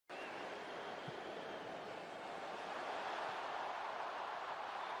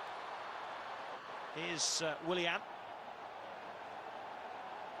Here's Willian.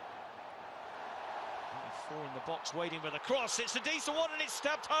 4 in the box waiting for the cross. It's a decent one and it's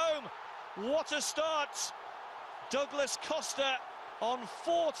stabbed home. What a start. Douglas Costa on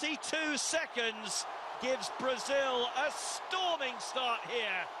 42 seconds gives Brazil a storming start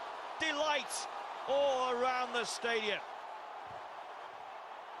here. Delight all around the stadium.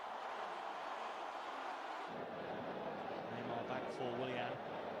 Neymar back for Willian.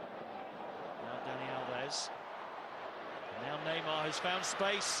 Now Dani Alves. And now Neymar has found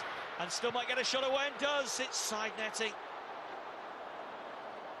space and still might get a shot away and does. It's side netting.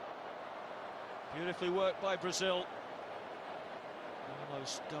 Beautifully worked by Brazil.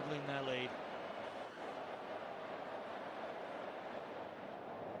 Almost doubling their lead.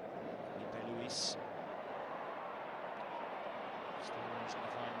 Luis. Still managing to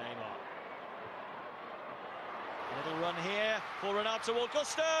find Neymar. Little run here for Renato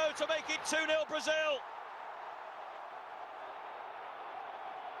Augusto to make it 2-0 Brazil.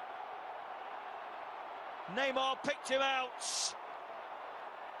 Neymar picked him out.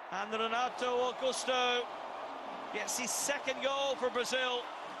 And Renato Augusto gets his second goal for Brazil.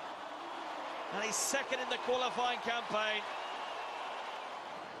 And he's second in the qualifying campaign.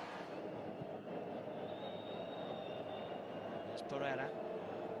 There's Pereira.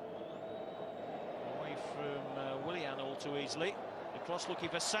 Away from Willian all too easily. Across looking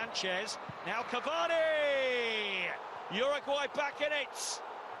for Sanchez. Now Cavani! Uruguay back in it.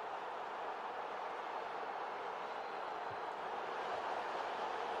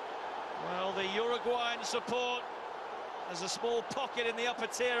 Well, the Uruguayan support, as a small pocket in the upper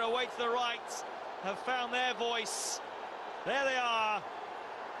tier away to the right, have found their voice. There they are.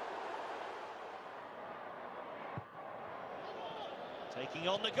 Taking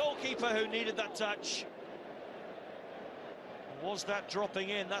on the goalkeeper who needed that touch. Was that dropping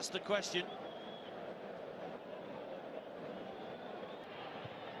in? That's the question.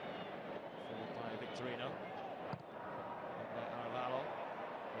 Followed by Victorino.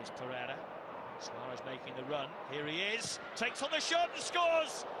 Here's Pereira. Suarez making the run. Here he is. Takes on the shot and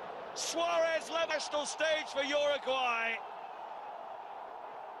scores! Suarez led national stage for Uruguay.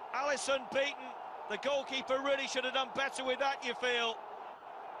 Alisson beaten. The goalkeeper really should have done better with that, you feel.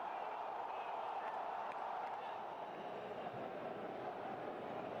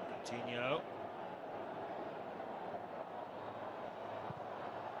 Coutinho.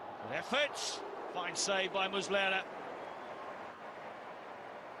 Good effort. Fine save by Muslera.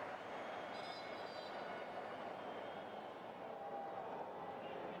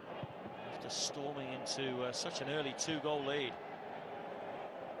 After storming into such an early 2-goal lead.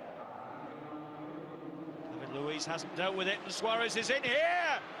 Luis hasn't dealt with it, and Suarez is in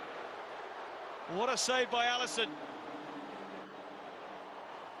here! What a save by Alisson.